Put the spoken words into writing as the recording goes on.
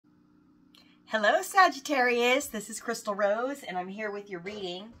Hello, Sagittarius. This is Crystal Rose, and I'm here with your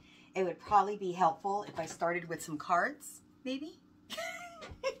reading. It would probably be helpful if I started with some cards, maybe?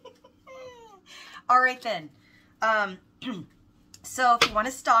 All right, then. So if you want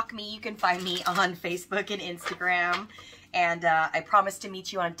to stalk me, you can find me on Facebook and Instagram. And I promise to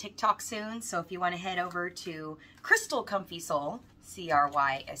meet you on TikTok soon. So if you want to head over to Crystal Comfy Soul,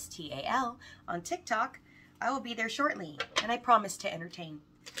 C-R-Y-S-T-A-L, on TikTok, I will be there shortly. And I promise to entertain.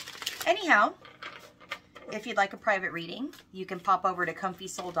 Anyhow, if you'd like a private reading, you can pop over to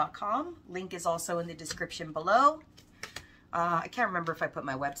comfysoul.com. Link is also in the description below. I can't remember if I put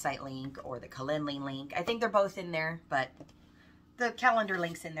my website link or the Calendly link. I think they're both in there, but the calendar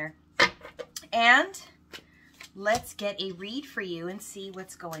link's in there. And let's get a read for you and see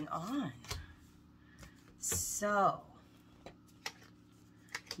what's going on. So,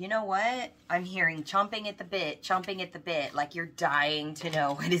 you know what? I'm hearing chomping at the bit, like you're dying to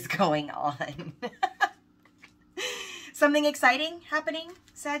know what is going on. Something exciting happening,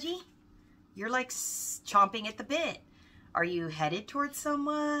 Saggy? You're like chomping at the bit. Are you headed towards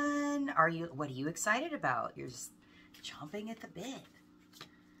someone? What are you excited about? You're just chomping at the bit.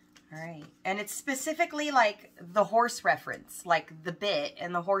 All right. And it's specifically like the horse reference, like the bit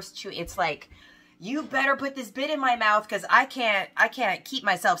and the horse chew. It's like, you better put this bit in my mouth because I can't keep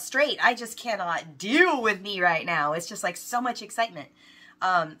myself straight. I just cannot deal with me right now. It's just like so much excitement.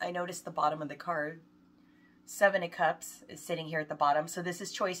 I noticed the bottom of the card. 7 of Cups is sitting here at the bottom. So this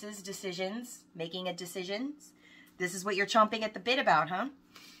is choices, decisions, making a decision. This is what you're chomping at the bit about, huh?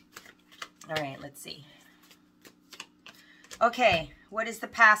 All right, let's see. Okay, what is the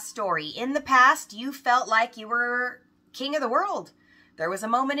past story? In the past, you felt like you were king of the world. There was a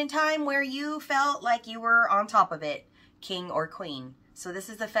moment in time where you felt like you were on top of it, king or queen. So this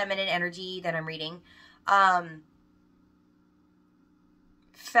is the feminine energy that I'm reading.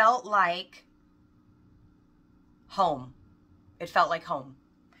 Felt like home. It felt like home.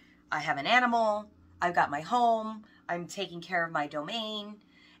 I have an animal. I've got my home. I'm taking care of my domain.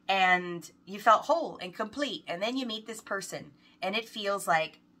 And you felt whole and complete. And then you meet this person. And it feels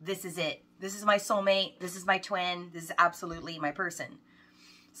like this is it. This is my soulmate. This is my twin. This is absolutely my person.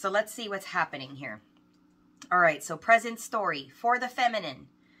 So let's see what's happening here. All right, so present story. For the feminine,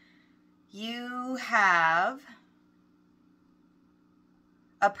 you have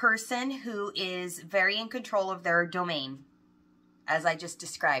a person who is very in control of their domain, as I just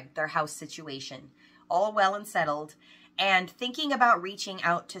described, their house situation. All well and settled, and thinking about reaching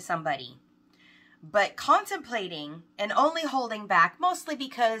out to somebody, but contemplating and only holding back, mostly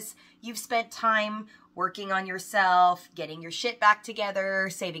because you've spent time working on yourself, getting your shit back together,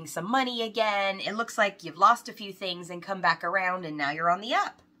 saving some money again. It looks like you've lost a few things and come back around, and now you're on the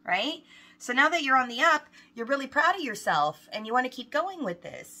up, right? So now that you're on the up, you're really proud of yourself and you want to keep going with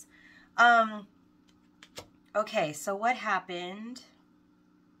this. Okay, so what happened?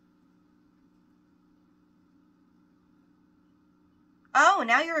 Oh,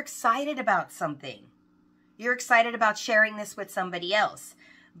 now you're excited about something. You're excited about sharing this with somebody else.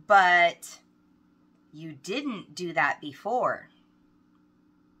 But you didn't do that before.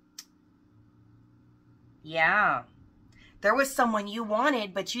 Yeah. There was someone you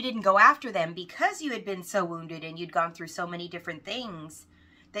wanted, but you didn't go after them because you had been so wounded and you'd gone through so many different things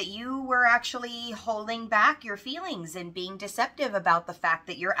that you were actually holding back your feelings and being deceptive about the fact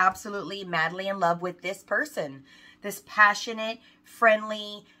that you're absolutely madly in love with this person. This passionate,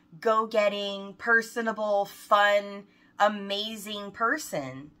 friendly, go-getting, personable, fun, amazing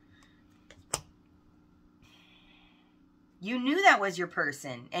person. You knew that was your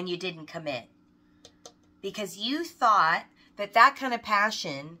person and you didn't commit because you thought that that kind of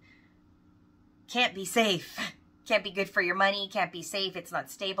passion can't be safe, can't be good for your money, can't be safe, it's not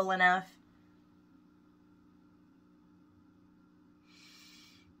stable enough.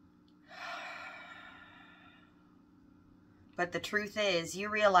 But the truth is, you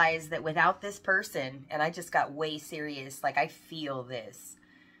realize that without this person, and I just got way serious, like I feel this.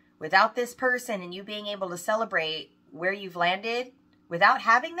 Without this person and you being able to celebrate where you've landed, without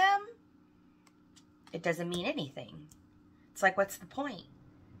having them, it doesn't mean anything. It's like, what's the point?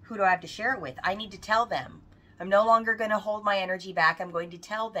 Who do I have to share it with? I need to tell them. I'm no longer going to hold my energy back. I'm going to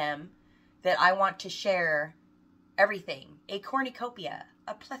tell them that I want to share everything. A cornucopia,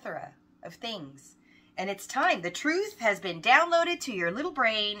 a plethora of things. And it's time. The truth has been downloaded to your little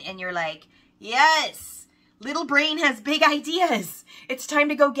brain and you're like, yes, little brain has big ideas. It's time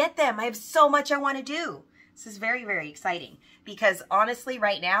to go get them. I have so much I want to do. This is very, very exciting because honestly,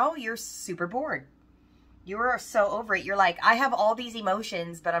 right now, you're super bored. You are so over it. You're like, I have all these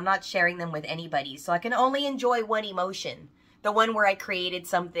emotions, but I'm not sharing them with anybody. So I can only enjoy one emotion the one where I created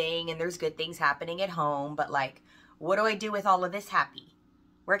something and there's good things happening at home, but like, what do I do with all of this happy?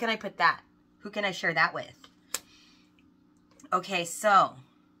 Where can I put that? Who can I share that with? Okay, so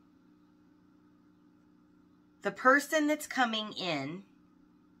the person that's coming in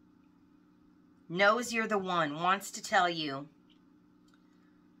knows you're the one, wants to tell you.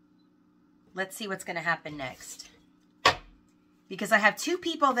 Let's see what's going to happen next. Because I have two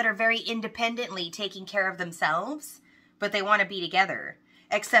people that are very independently taking care of themselves, but they want to be together.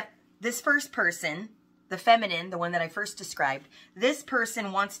 Except this first person, the feminine, the one that I first described, this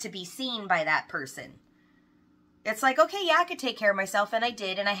person wants to be seen by that person. It's like, okay, yeah, I could take care of myself, and I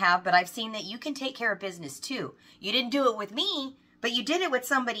did, and I have, but I've seen that you can take care of business too. You didn't do it with me, but you did it with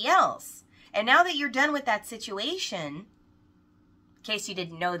somebody else. And now that you're done with that situation, in case you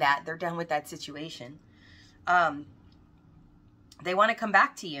didn't know that, they're done with that situation. They want to come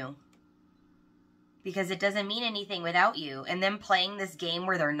back to you because it doesn't mean anything without you. And them playing this game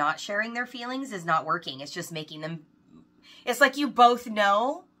where they're not sharing their feelings is not working. It's just making them, it's like you both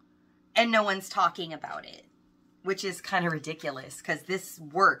know and no one's talking about it, which is kind of ridiculous because this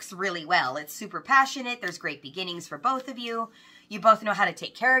works really well. It's super passionate. There's great beginnings for both of you. You both know how to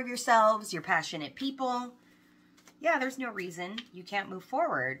take care of yourselves. You're passionate people. Yeah, there's no reason you can't move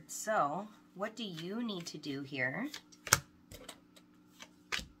forward. So what do you need to do here?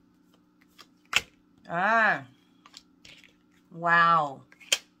 Wow.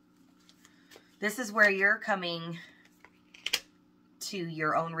 This is where you're coming to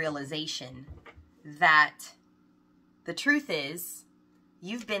your own realization that the truth is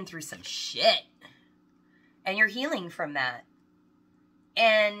you've been through some shit and you're healing from that.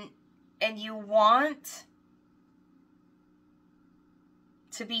 And you want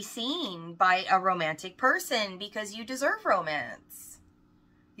to be seen by a romantic person because you deserve romance.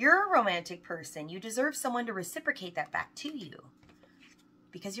 You're a romantic person. You deserve someone to reciprocate that back to you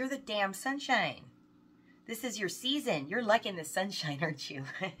because you're the damn sunshine. This is your season. You're liking the sunshine, aren't you?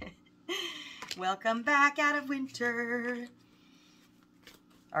 Welcome back out of winter.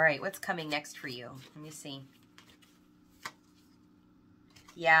 All right, what's coming next for you? Let me see.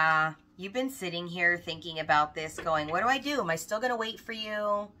 Yeah, you've been sitting here thinking about this, going, what do I do? Am I still going to wait for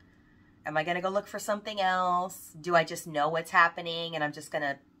you? Am I going to go look for something else? Do I just know what's happening and I'm just going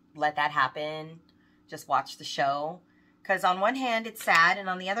to let that happen? Just watch the show? Because on one hand, it's sad, and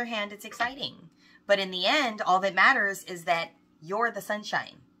on the other hand, it's exciting. But in the end, all that matters is that you're the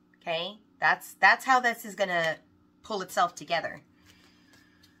sunshine, okay? That's how this is going to pull itself together.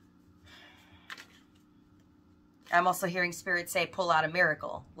 I'm also hearing Spirit say, pull out a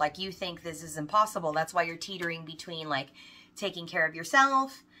miracle. Like you think this is impossible. That's why you're teetering between like taking care of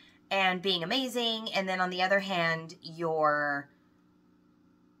yourself and being amazing. And then on the other hand, you're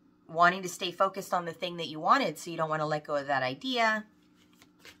wanting to stay focused on the thing that you wanted. So you don't want to let go of that idea.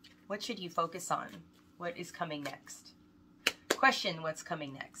 What should you focus on? What is coming next? Question, what's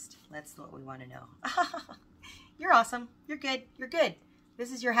coming next? That's what we want to know. You're awesome. You're good. You're good.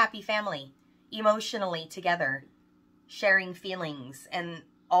 This is your happy family. Emotionally together. Sharing feelings. And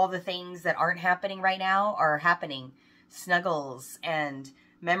all the things that aren't happening right now are happening. Snuggles and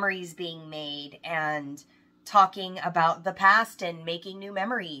memories being made. And talking about the past and making new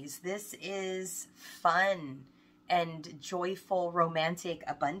memories. This is fun and joyful, romantic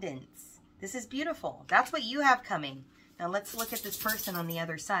abundance. This is beautiful. That's what you have coming. Now let's look at this person on the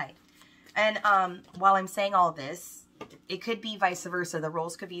other side. And while I'm saying all this, it could be vice versa. The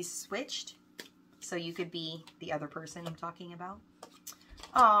roles could be switched. So you could be the other person I'm talking about.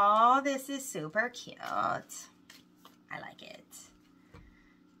 Oh, this is super cute. I like it.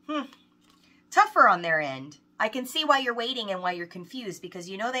 Tougher on their end. I can see why you're waiting and why you're confused, because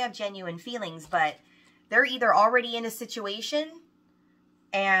you know they have genuine feelings, but they're either already in a situation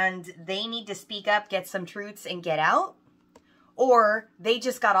and they need to speak up, get some truths, and get out, or they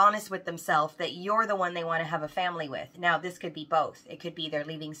just got honest with themselves that you're the one they want to have a family with. Now, this could be both. It could be they're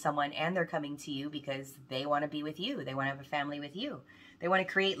leaving someone and they're coming to you because they want to be with you. They want to have a family with you. They want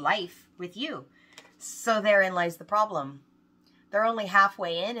to create life with you. So therein lies the problem. They're only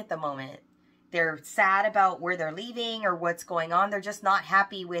halfway in at the moment. They're sad about where they're leaving or what's going on. They're just not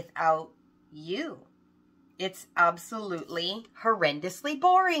happy without you. It's absolutely horrendously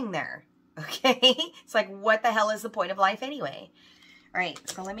boring there. Okay? It's like, what the hell is the point of life anyway? All right,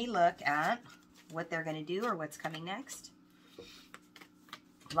 so let me look at what they're going to do or what's coming next.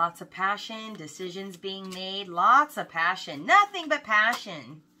 Lots of passion, decisions being made, lots of passion. Nothing but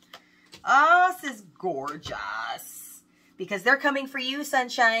passion. Oh, this is gorgeous. Because they're coming for you,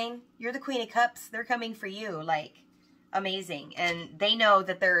 sunshine. You're the Queen of Cups. They're coming for you. Like, amazing. And they know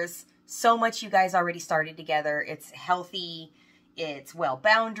that there's so much you guys already started together. It's healthy. It's well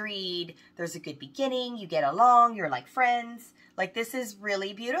boundaried. There's a good beginning. You get along. You're like friends. Like, this is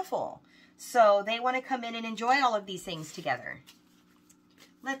really beautiful. So they want to come in and enjoy all of these things together.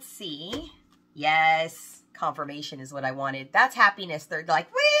 Let's see. Yes. Confirmation is what I wanted. That's happiness. They're like,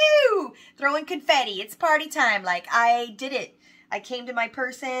 woo! Throwing confetti. It's party time. Like, I did it. I came to my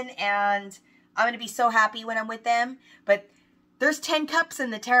person and I'm going to be so happy when I'm with them. But there's 10 cups in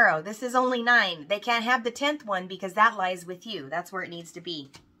the tarot. This is only 9. They can't have the 10th one because that lies with you. That's where it needs to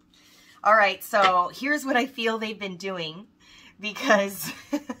be. All right, so here's what I feel they've been doing, because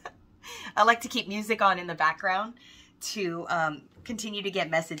I like to keep music on in the background to continue to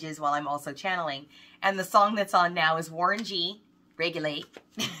get messages while I'm also channeling. And the song that's on now is Warren G, Regulate.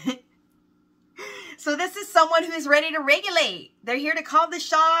 So this is someone who's ready to regulate. They're here to call the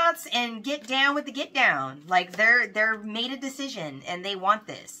shots and get down with the get down. Like, they're made a decision and they want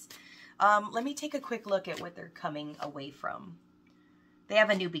this. Let me take a quick look at what they're coming away from. They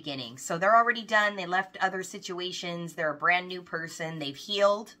have a new beginning. So they're already done. They left other situations. They're a brand new person. They've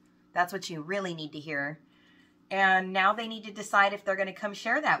healed. That's what you really need to hear. And now they need to decide if they're going to come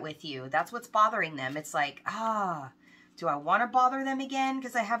share that with you. That's what's bothering them. It's like, do I want to bother them again?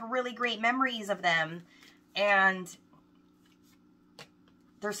 Because I have really great memories of them. And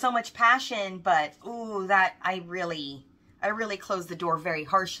there's so much passion, but ooh, that I really closed the door very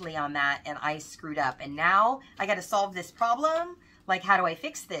harshly on that, and I screwed up. And now I got to solve this problem. Like, how do I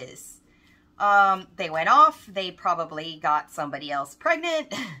fix this? They went off. They probably got somebody else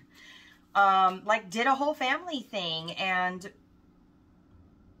pregnant. Like, did a whole family thing. And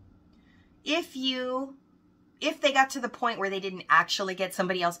if they got to the point where they didn't actually get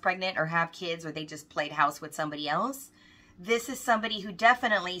somebody else pregnant or have kids, or they just played house with somebody else, this is somebody who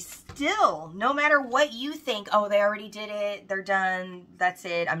definitely still, no matter what you think, oh, they already did it, they're done, that's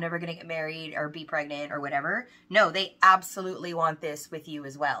it, I'm never going to get married or be pregnant or whatever. No, they absolutely want this with you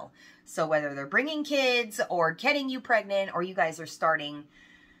as well. So whether they're bringing kids or getting you pregnant, or you guys are starting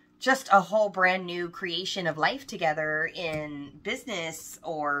just a whole brand new creation of life together in business,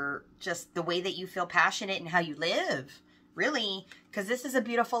 or just the way that you feel passionate and how you live, really, because this is a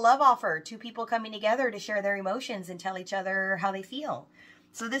beautiful love offer. 2 people coming together to share their emotions and tell each other how they feel.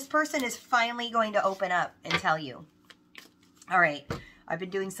 So this person is finally going to open up and tell you. All right, I've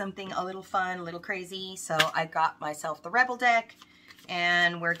been doing something a little fun, a little crazy, so I got myself the Rebel deck,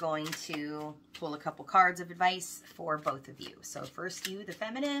 and we're going to pull a couple cards of advice for both of you. So first you, the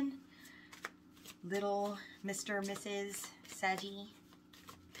feminine, little Mr. Mrs. Saggy.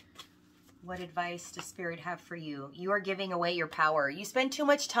 What advice does Spirit have for you? You are giving away your power. You spend too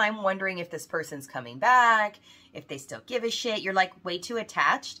much time wondering if this person's coming back, if they still give a shit. You're like way too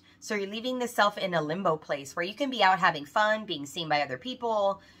attached. So you're leaving the self in a limbo place where you can be out having fun, being seen by other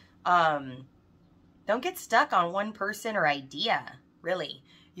people. Don't get stuck on one person or idea, really.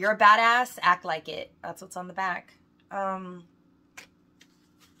 You're a badass. Act like it. That's what's on the back. I'm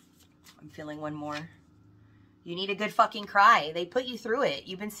feeling one more. You need a good fucking cry. They put you through it.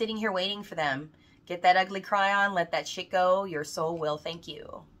 You've been sitting here waiting for them. Get that ugly cry on. Let that shit go. Your soul will thank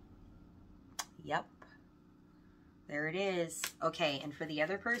you. Yep. There it is. Okay, and for the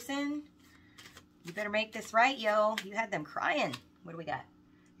other person, you better make this right, yo. You had them crying. What do we got?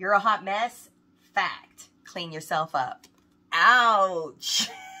 You're a hot mess. Fact. Clean yourself up. Ouch.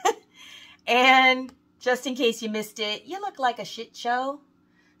 And just in case you missed it, you look like a shit show.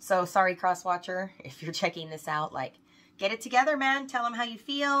 So sorry, cross-watcher, if you're checking this out, like, get it together, man. Tell them how you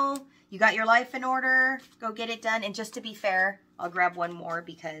feel. You got your life in order. Go get it done. And just to be fair, I'll grab one more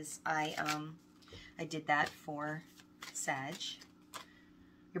because I did that for Sag.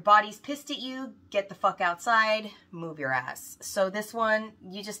 Your body's pissed at you. Get the fuck outside. Move your ass. So this one,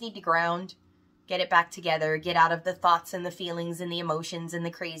 you just need to ground. Get it back together. Get out of the thoughts and the feelings and the emotions and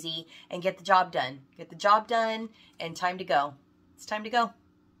the crazy, and get the job done. Get the job done, and time to go. It's time to go.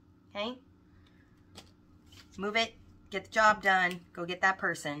 Okay? Move it. Get the job done. Go get that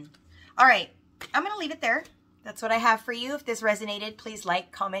person. All right. I'm going to leave it there. That's what I have for you. If this resonated, please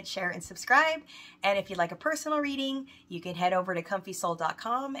like, comment, share, and subscribe. And if you'd like a personal reading, you can head over to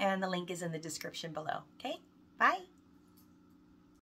comfysoul.com, and the link is in the description below. Okay? Bye.